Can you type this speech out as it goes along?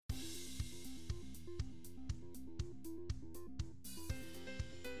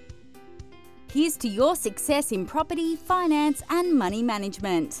Here's to your success in property, finance, and money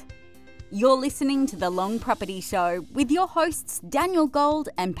management. You're listening to The Long Property Show with your hosts Daniel Gold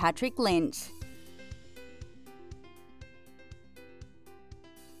and Patrick Lynch.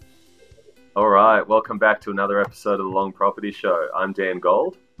 All right, welcome back to another episode of The Long Property Show. I'm Dan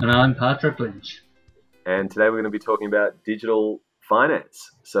Gold. And I'm Patrick Lynch. And today we're going to be talking about digital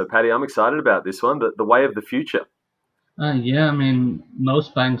finance. So, Paddy, I'm excited about this one, the way of the future.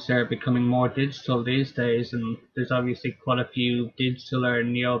 Most banks are becoming more digital these days, and there's obviously quite a few digital or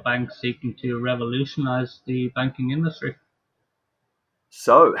neobanks seeking to revolutionize the banking industry.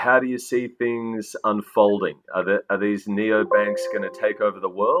 So, how do you see things unfolding? Are these neobanks going to take over the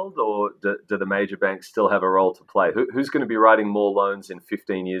world, or do the major banks still have a role to play? Who's going to be writing more loans in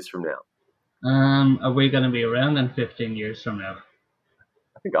 15 years from now? Are we going to be around in 15 years from now?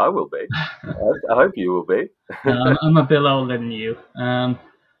 I think I will be. I hope you will be. I'm a bit older than you.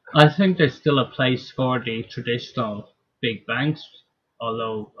 I think there's still a place for the traditional big banks,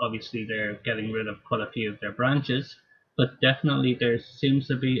 although obviously they're getting rid of quite a few of their branches. But definitely there seems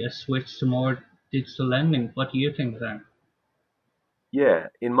to be a switch to more digital lending. What do you think, then? Yeah,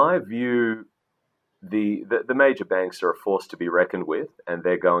 in my view, the major banks are a force to be reckoned with, and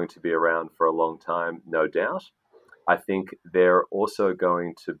they're going to be around for a long time, no doubt. I think they're also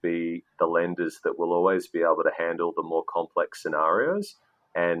going to be the lenders that will always be able to handle the more complex scenarios.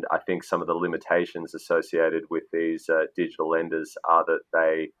 And I think some of the limitations associated with these digital lenders are that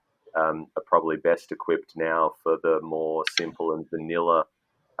they are probably best equipped now for the more simple and vanilla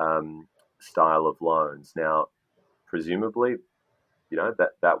style of loans. Now, presumably,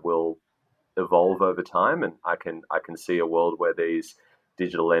 that will evolve over time, and I can see a world where these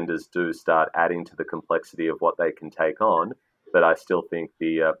digital lenders do start adding to the complexity of what they can take on. But I still think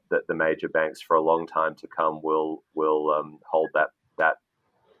that the major banks for a long time to come will hold that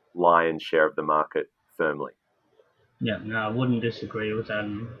lion's share of the market firmly. Yeah, no, I wouldn't disagree with that.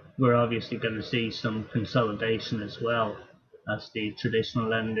 We're obviously going to see some consolidation as well as the traditional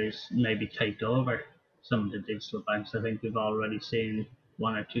lenders maybe take over some of the digital banks. I think we've already seen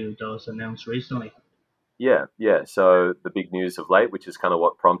one or two of those announced recently. Yeah. So the big news of late, which is kind of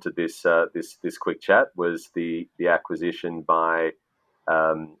what prompted this quick chat, was the acquisition by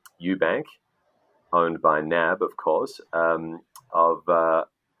Ubank, owned by NAB, of course, of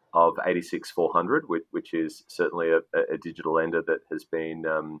 86400, which is certainly a digital lender that has been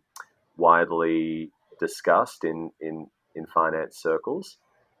widely discussed in finance circles.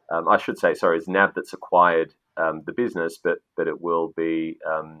 I should say, sorry, it's NAB that's acquired the business, but it will be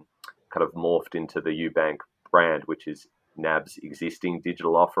kind of morphed into the Ubank brand, which is NAB's existing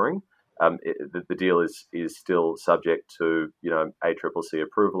digital offering. The deal is still subject to ACCC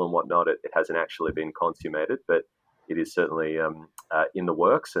approval and whatnot. It hasn't actually been consummated, but it is certainly in the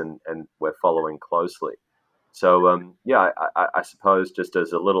works, and we're following closely. So I suppose just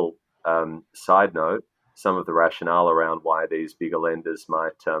as a little side note, some of the rationale around why these bigger lenders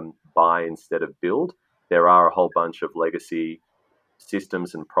might buy instead of build. There are a whole bunch of legacy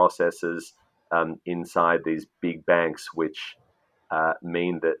systems and processes inside these big banks, which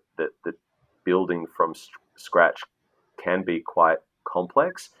mean that building from scratch can be quite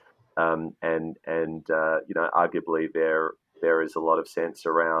complex, and arguably there is a lot of sense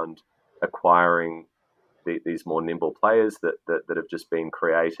around acquiring these more nimble players that have just been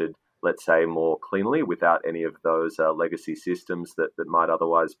created, let's say, more cleanly without any of those legacy systems that might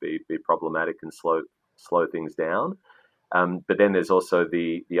otherwise be problematic and slow things down. But then there's also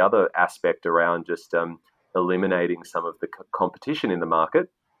the other aspect around just eliminating some of the competition in the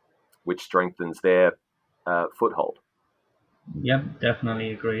market, which strengthens their foothold. Yep,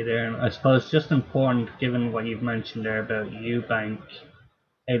 definitely agree there. And I suppose just important, given what you've mentioned there about Ubank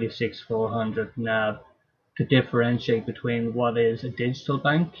 86400 NAB, to differentiate between what is a digital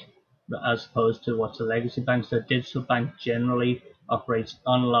bank as opposed to what's a legacy bank. So a digital bank generally operates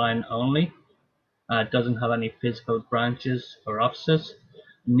online only. Doesn't have any physical branches or offices.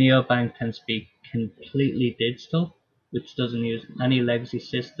 Neobank tends to be completely digital, which doesn't use any legacy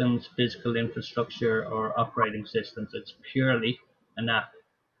systems, physical infrastructure, or operating systems. It's purely an app.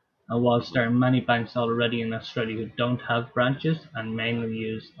 And whilst there are many banks already in Australia who don't have branches and mainly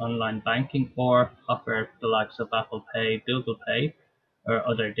use online banking or offer the likes of Apple Pay, Google Pay, or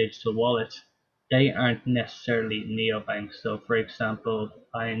other digital wallets, they aren't necessarily neobanks. So, for example,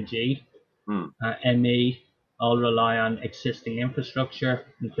 ING, ME, all rely on existing infrastructure,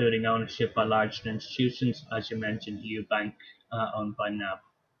 including ownership by larger institutions, as you mentioned, Ubank, owned by NAB.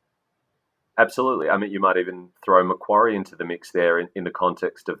 Absolutely. I mean, you might even throw Macquarie into the mix there in the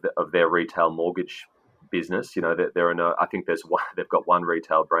context of their retail mortgage business. There are no. I think there's one. They've got one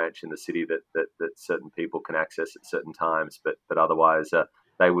retail branch in the city that certain people can access at certain times, but otherwise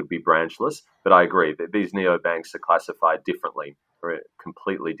they would be branchless. But I agree that these neobanks are classified differently, or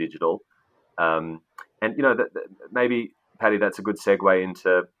completely digital. And maybe, Paddy, that's a good segue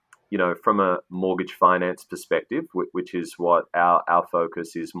into, from a mortgage finance perspective, which is what our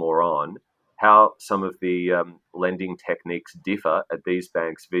focus is more on, how some of the lending techniques differ at these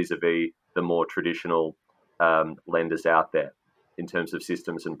banks vis-a-vis the more traditional lenders out there in terms of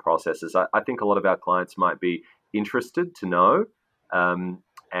systems and processes. I think a lot of our clients might be interested to know,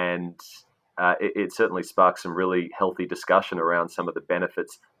 and it certainly sparks some really healthy discussion around some of the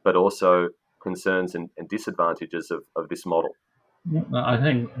benefits, but also concerns and disadvantages of this model. Well, I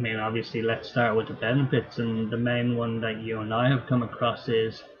mean, obviously, let's start with the benefits, and the main one that you and I have come across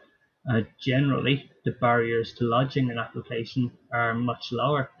is generally the barriers to lodging an application are much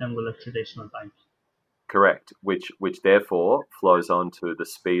lower than with a traditional bank. Correct, which therefore flows on to the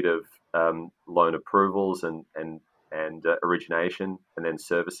speed of loan approvals and origination, and then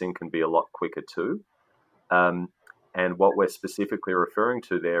servicing can be a lot quicker too. And what we're specifically referring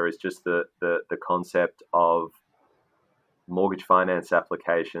to there is just the concept of mortgage finance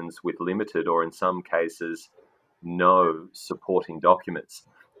applications with limited, or in some cases, no supporting documents.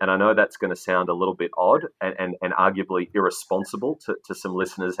 And I know that's going to sound a little bit odd and arguably irresponsible to some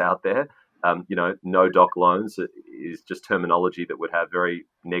listeners out there. No doc loans is just terminology that would have very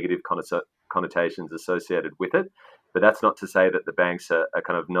negative connotations associated with it. But that's not to say that the banks are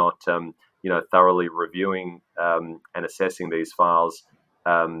kind of not, thoroughly reviewing and assessing these files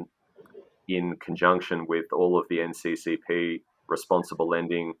in conjunction with all of the NCCP responsible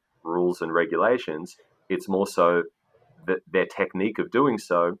lending rules and regulations. It's more so that their technique of doing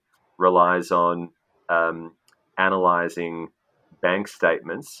so relies on analyzing bank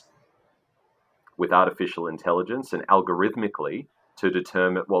statements with artificial intelligence and algorithmically to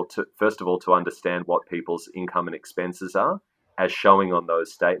determine, first of all, to understand what people's income and expenses are as showing on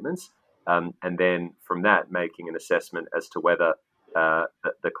those statements, and then from that making an assessment as to whether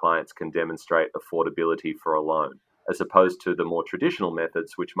the clients can demonstrate affordability for a loan, as opposed to the more traditional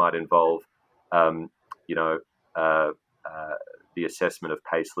methods, which might involve, the assessment of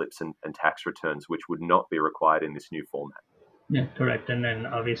pay slips and tax returns, which would not be required in this new format. Yeah, correct. And then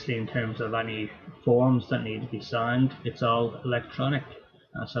obviously in terms of any forms that need to be signed, it's all electronic.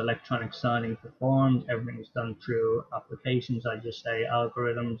 So electronic signing for forms, everything is done through applications, I just say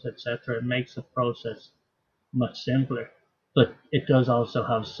algorithms, etc. It makes the process much simpler. But it does also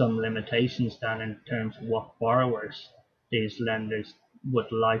have some limitations then in terms of what borrowers these lenders would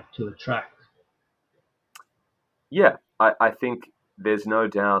like to attract. Yeah, I think there's no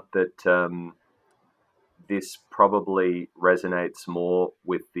doubt that this probably resonates more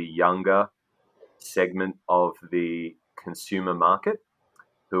with the younger segment of the consumer market,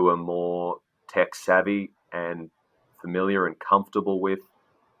 who are more tech savvy and familiar and comfortable with,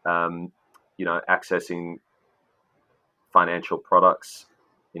 accessing financial products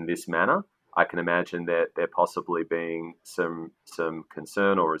in this manner. I can imagine that there possibly being some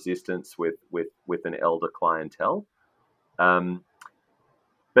concern or resistance with an elder clientele.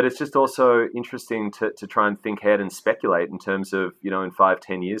 But it's just also interesting to try and think ahead and speculate in terms of, in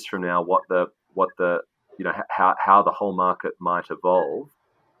 5-10 years from now, what the how the whole market might evolve.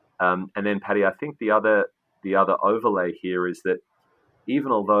 And then, Paddy, I think the other overlay here is that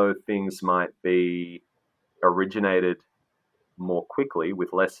even although things might be originated more quickly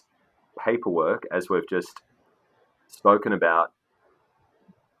with less paperwork, as we've just spoken about,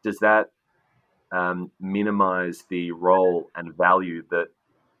 does that minimize the role and value that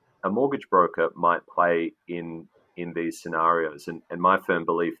a mortgage broker might play in these scenarios? And my firm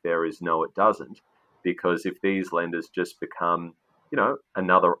belief there is no, it doesn't, because if these lenders just become,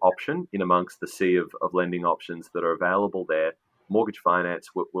 another option in amongst the sea of lending options that are available there, mortgage finance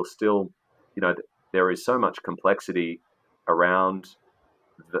will still, there is so much complexity around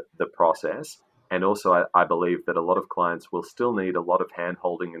the process. And also, I believe that a lot of clients will still need a lot of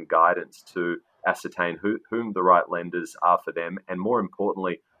hand-holding and guidance to ascertain whom the right lenders are for them, and more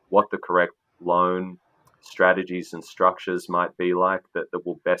importantly, what the correct loan strategies and structures might be like that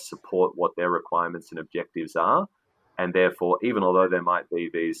will best support what their requirements and objectives are. And therefore, even although there might be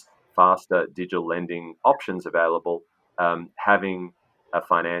these faster digital lending options available, having a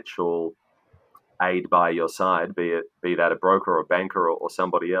financial aid by your side, be that a broker or a banker or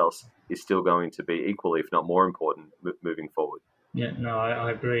somebody else, is still going to be equally, if not more important, moving forward. Yeah, no,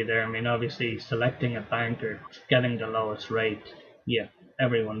 I agree there. I mean, obviously, selecting a bank or getting the lowest rate, yeah,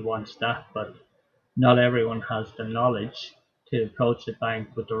 everyone wants that, but not everyone has the knowledge to approach the bank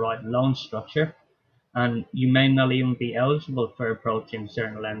with the right loan structure. And you may not even be eligible for approaching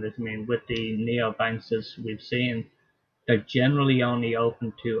certain lenders. I mean, with the neobanks, as we've seen, they're generally only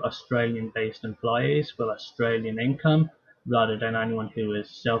open to Australian-based employees with Australian income, rather than anyone who is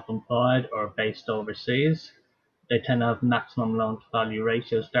self-employed or based overseas. They tend to have maximum loan-to-value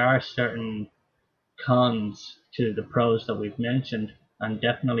ratios. There are certain cons to the pros that we've mentioned, and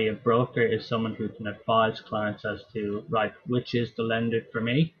definitely a broker is someone who can advise clients as to, right, which is the lender for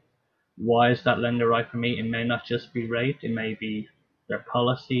me. Why is that lender right for me? It may not just be rate, it may be their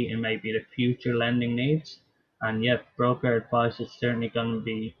policy, it may be the future lending needs. And yet, broker advice is certainly going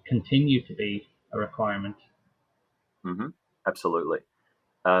to continue to be a requirement. Mm-hmm. Absolutely.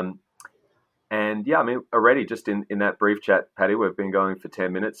 And yeah, I mean, already just in that brief chat, Paddy, we've been going for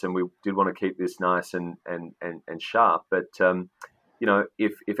 10 minutes, and we did want to keep this nice and sharp. But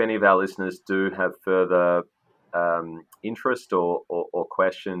if any of our listeners do have further interest or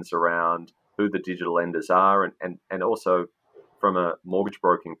questions around who the digital lenders are, and also from a mortgage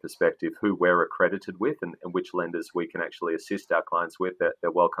broking perspective, who we're accredited with and which lenders we can actually assist our clients with,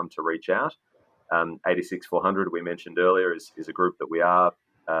 they're welcome to reach out. 86400 we mentioned earlier is a group that we are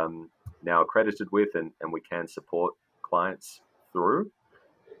now accredited with, and we can support clients through.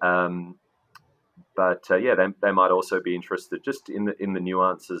 But they might also be interested just in the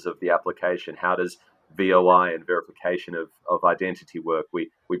nuances of the application. How does VOI and verification of identity work?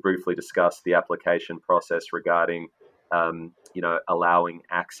 We briefly discussed the application process regarding allowing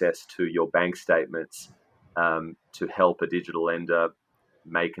access to your bank statements to help a digital lender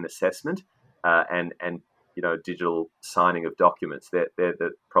make an assessment, and digital signing of documents. They're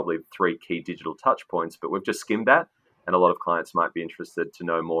the probably 3 key digital touch points, but we've just skimmed that, and a lot of clients might be interested to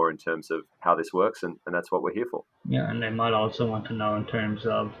know more in terms of how this works, and that's what we're here for. Yeah, and they might also want to know in terms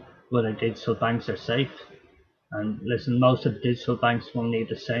of whether digital banks are safe. And listen, most of the digital banks will need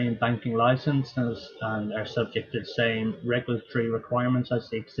the same banking license and are subject to the same regulatory requirements as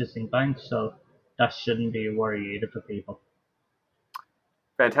the existing banks, so that shouldn't be a worry either for people.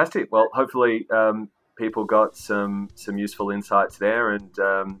 Fantastic. Well, hopefully people got some useful insights there, and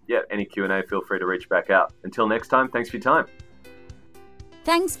any Q&A, feel free to reach back out. Until next time, thanks for your time.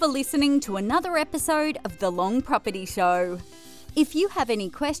 Thanks for listening to another episode of The Long Property Show. If you have any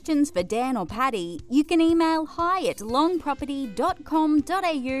questions for Dan or Paddy, you can email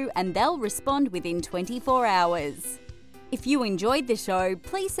hi@longproperty.com.au and they'll respond within 24 hours. If you enjoyed the show,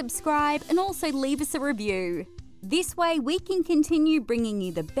 please subscribe and also leave us a review. This way we can continue bringing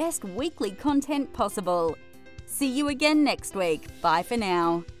you the best weekly content possible. See you again next week. Bye for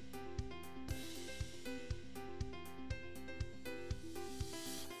now.